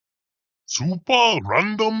Super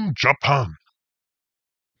Random Japan.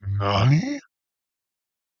 Nani?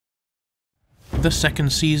 The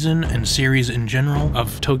second season and series in general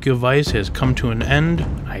of Tokyo Vice has come to an end,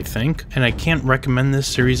 I think, and I can't recommend this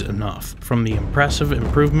series enough. From the impressive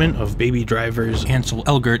improvement of Baby Driver's Ansel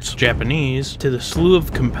Elgert's Japanese, to the slew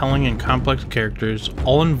of compelling and complex characters,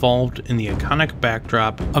 all involved in the iconic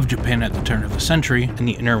backdrop of Japan at the turn of the century and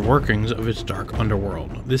the inner workings of its dark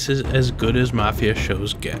underworld. This is as good as mafia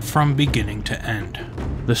shows get, from beginning to end.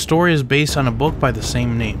 The story is based on a book by the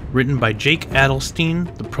same name, written by Jake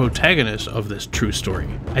Adelstein, the protagonist of this true story.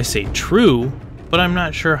 I say true, but I'm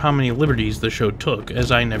not sure how many liberties the show took,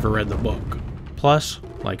 as I never read the book. Plus,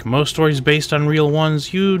 like most stories based on real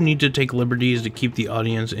ones, you need to take liberties to keep the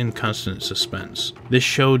audience in constant suspense. This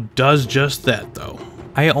show does just that, though.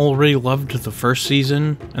 I already loved the first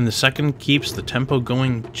season, and the second keeps the tempo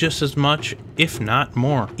going just as much, if not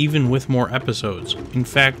more, even with more episodes. In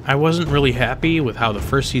fact, I wasn't really happy with how the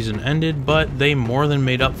first season ended, but they more than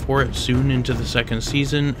made up for it soon into the second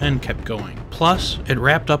season and kept going. Plus, it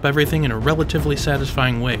wrapped up everything in a relatively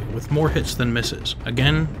satisfying way, with more hits than misses.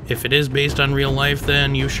 Again, if it is based on real life,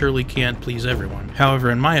 then you surely can't please everyone.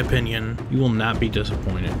 However, in my opinion, you will not be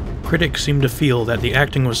disappointed. Critics seem to feel that the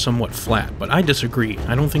acting was somewhat flat, but I disagree.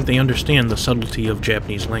 I don't think they understand the subtlety of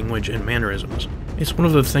Japanese language and mannerisms. It's one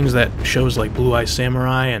of the things that shows like Blue Eye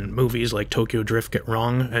Samurai and movies like Tokyo Drift get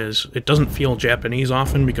wrong, as it doesn't feel Japanese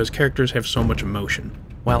often because characters have so much emotion.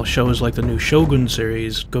 While shows like the new Shogun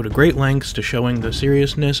series go to great lengths to showing the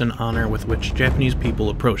seriousness and honor with which Japanese people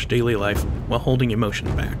approach daily life while holding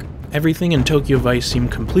emotion back. Everything in Tokyo Vice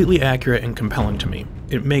seemed completely accurate and compelling to me.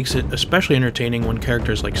 It makes it especially entertaining when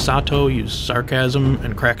characters like Sato use sarcasm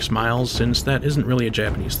and crack smiles, since that isn't really a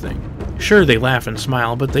Japanese thing. Sure, they laugh and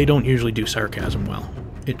smile, but they don't usually do sarcasm well.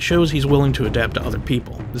 It shows he's willing to adapt to other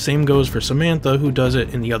people. The same goes for Samantha, who does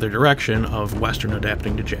it in the other direction of Western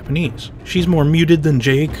adapting to Japanese. She's more muted than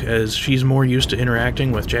Jake, as she's more used to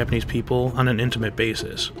interacting with Japanese people on an intimate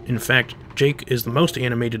basis. In fact, Jake is the most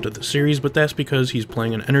animated of the series, but that's because he's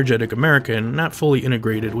playing an energetic American, not fully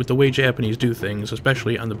integrated with the way Japanese do things,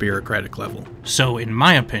 especially on the bureaucratic level. So, in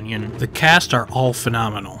my opinion, the cast are all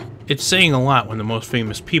phenomenal. It's saying a lot when the most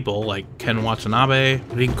famous people, like Ken Watanabe,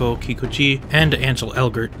 Rinko Kikuchi, and Ansel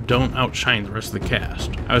Elgert, don't outshine the rest of the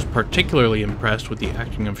cast. I was particularly impressed with the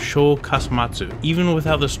acting of Sho Kasumatsu. Even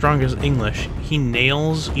without the strongest English, he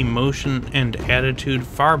nails emotion and attitude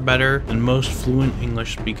far better than most fluent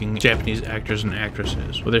English-speaking Japanese actors and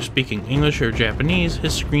actresses. Whether speaking English or Japanese,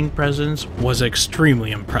 his screen presence was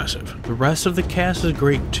extremely impressive. The rest of the cast is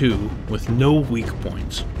great too, with no weak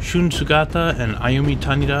points. Shun Sugata and Ayumi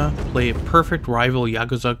Tanida play perfect rival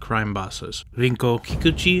Yakuza crime bosses. Rinko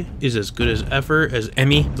Kikuchi is as good as ever as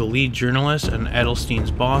Emi, the lead journalist and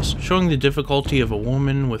Adelstein's boss, showing the difficulty of a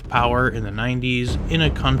woman with power in the 90s in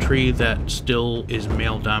a country that still is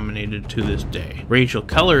male-dominated to this day. Rachel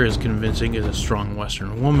Keller is convincing as a strong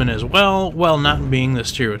Western woman as well, while not being the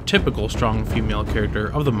stereotypical strong female character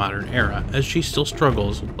of the modern era, as she still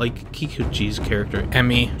struggles, like Kikuchi's character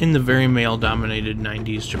Emi, in the very male-dominated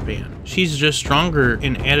 90s Japan. She's just stronger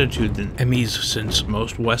in attitude than Emi's, since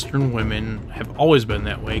most Western women have always been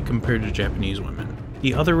that way compared to Japanese women.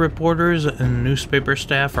 The other reporters and newspaper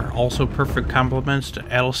staff are also perfect complements to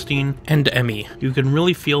Adelstein and Emi. You can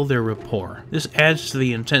really feel their rapport. This adds to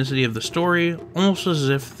the intensity of the story, almost as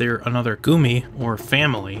if they're another Gumi, or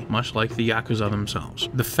family, much like the Yakuza themselves.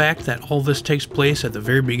 The fact that all this takes place at the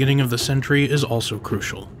very beginning of the century is also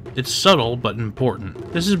crucial. It's subtle, but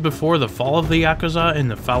important. This is before the fall of the Yakuza in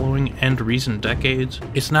the following and recent decades.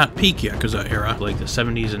 It's not peak Yakuza era, like the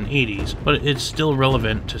 70s and 80s, but it's still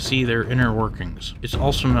relevant to see their inner workings. It's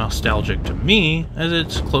also nostalgic to me, as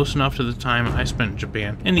it's close enough to the time I spent in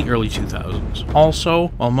Japan in the early 2000s. Also,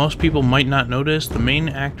 while most people might not notice, the main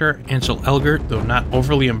actor, Ansel Elgert, though not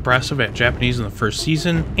overly impressive at Japanese in the first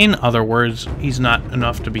season, in other words, he's not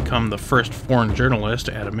enough to become the first foreign journalist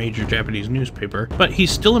at a major Japanese newspaper, but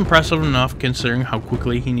he's still impressive enough considering how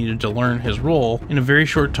quickly he needed to learn his role in a very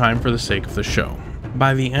short time for the sake of the show.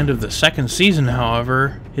 By the end of the second season,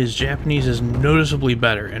 however, his Japanese is noticeably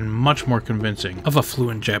better and much more convincing of a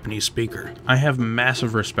fluent Japanese speaker. I have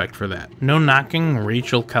massive respect for that. No knocking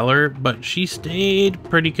Rachel Keller, but she stayed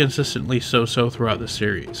pretty consistently so-so throughout the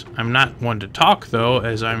series. I'm not one to talk though,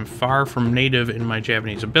 as I'm far from native in my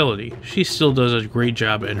Japanese ability. She still does a great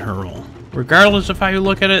job in her role. Regardless of how you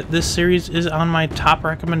look at it, this series is on my top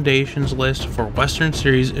recommendations list for Western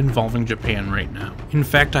series involving Japan right now. In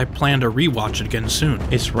fact, I plan to rewatch it again soon.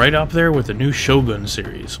 It's right up there with the new Shogun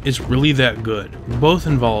series. It's really that good. Both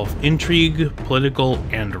involve intrigue, political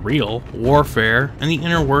and real, warfare, and the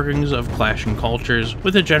inner workings of clashing cultures,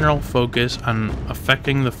 with a general focus on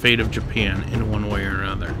affecting the fate of Japan in one way or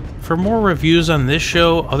another. For more reviews on this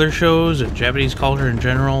show, other shows, and Japanese culture in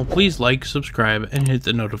general, please like, subscribe, and hit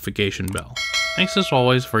the notification bell. Thanks as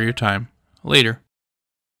always for your time. Later.